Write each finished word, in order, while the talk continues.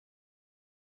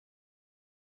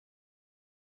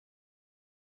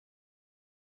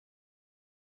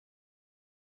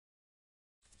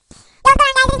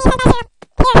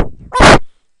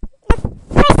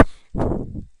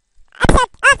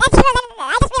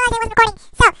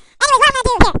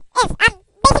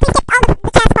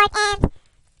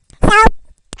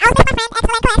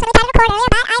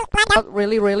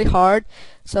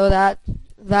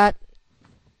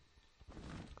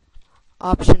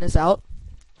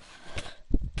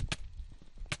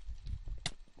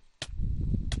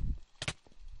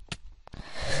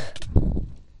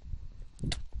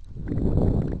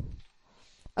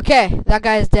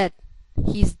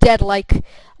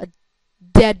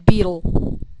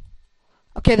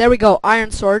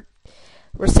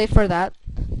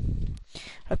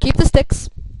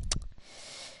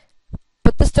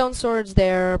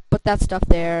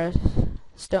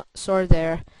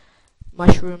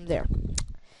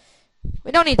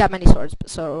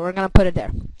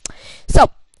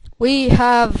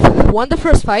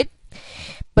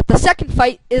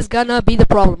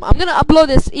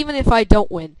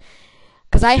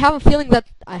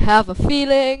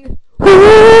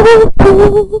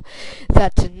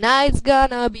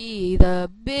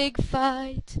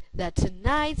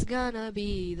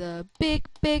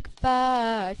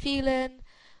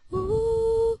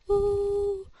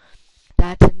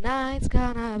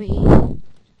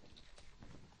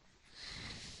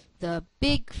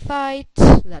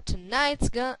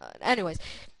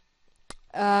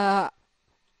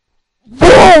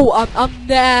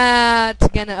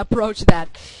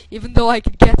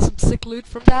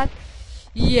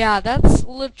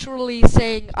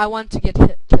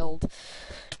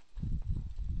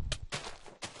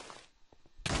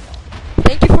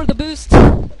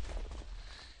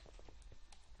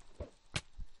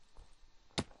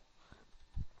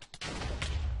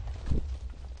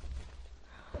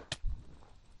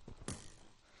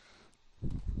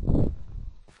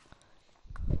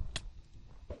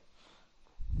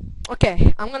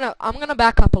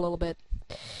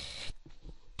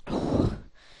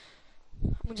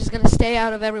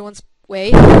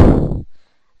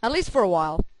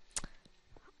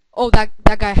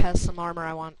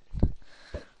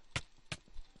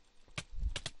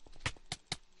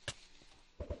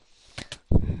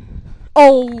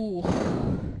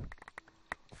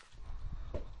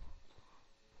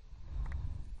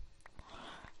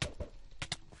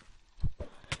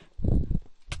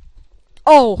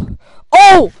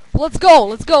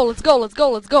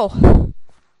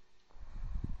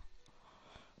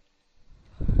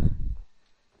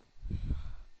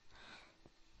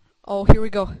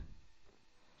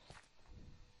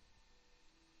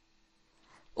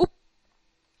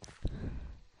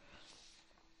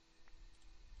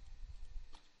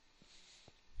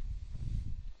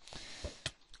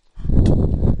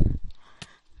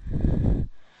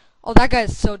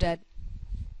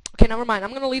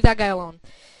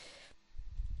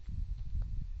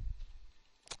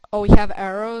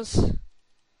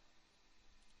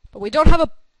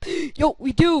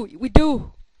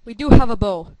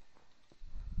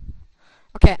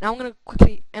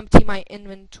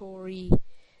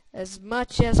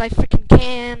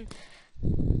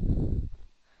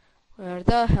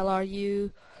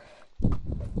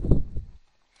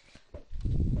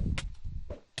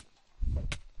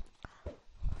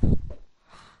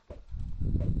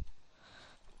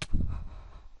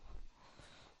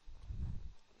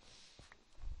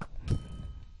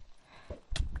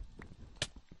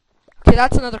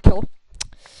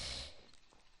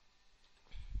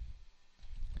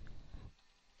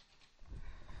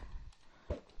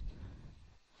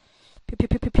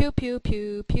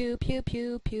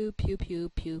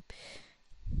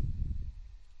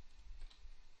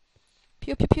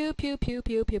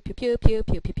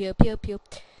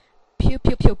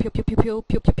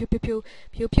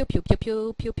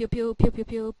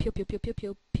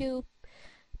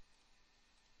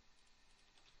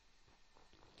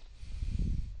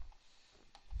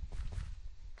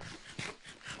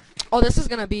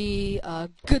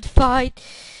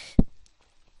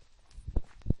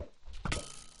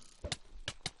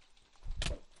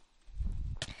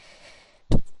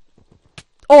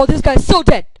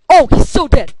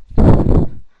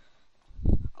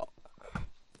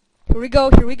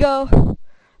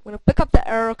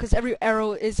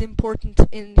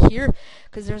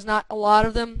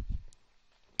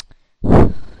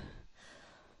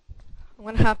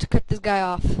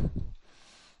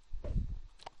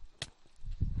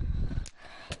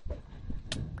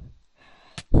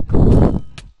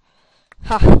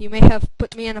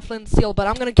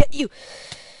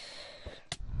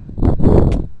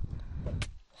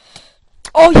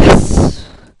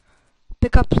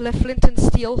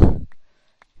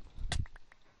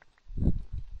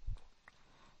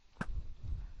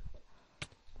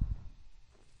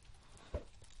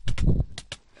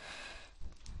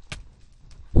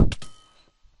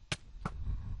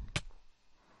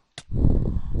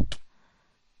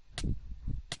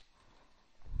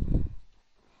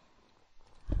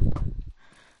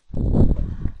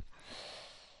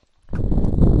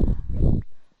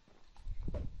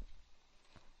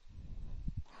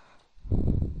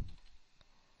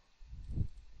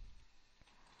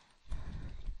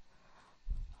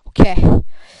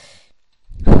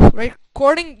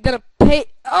recording gonna pay.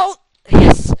 Oh,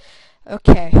 yes.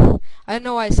 Okay. I don't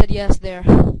know why I said yes there.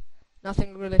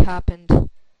 Nothing really happened.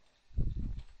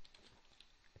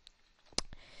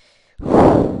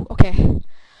 Okay.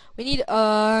 We need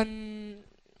iron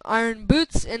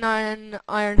boots and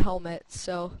iron helmet.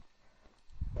 So.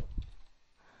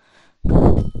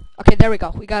 Okay, there we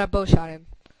go. We got a bow shot in.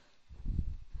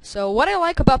 So what I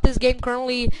like about this game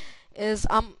currently is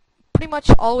I'm pretty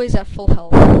much always at full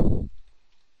health.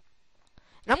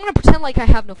 And I'm gonna pretend like I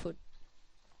have no food.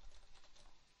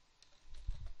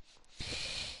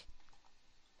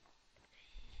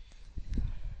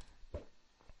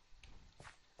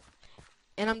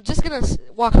 And I'm just gonna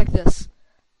walk like this.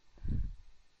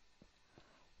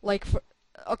 Like,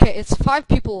 okay, it's 5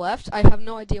 people left. I have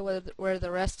no idea where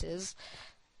the rest is.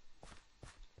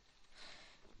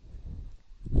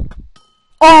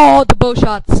 Oh, the bow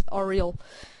shots are real.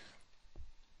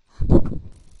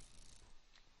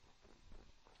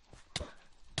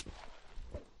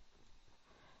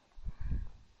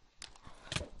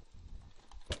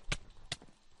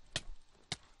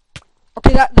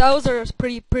 Okay, those are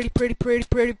pretty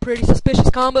suspicious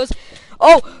combos.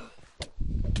 Oh,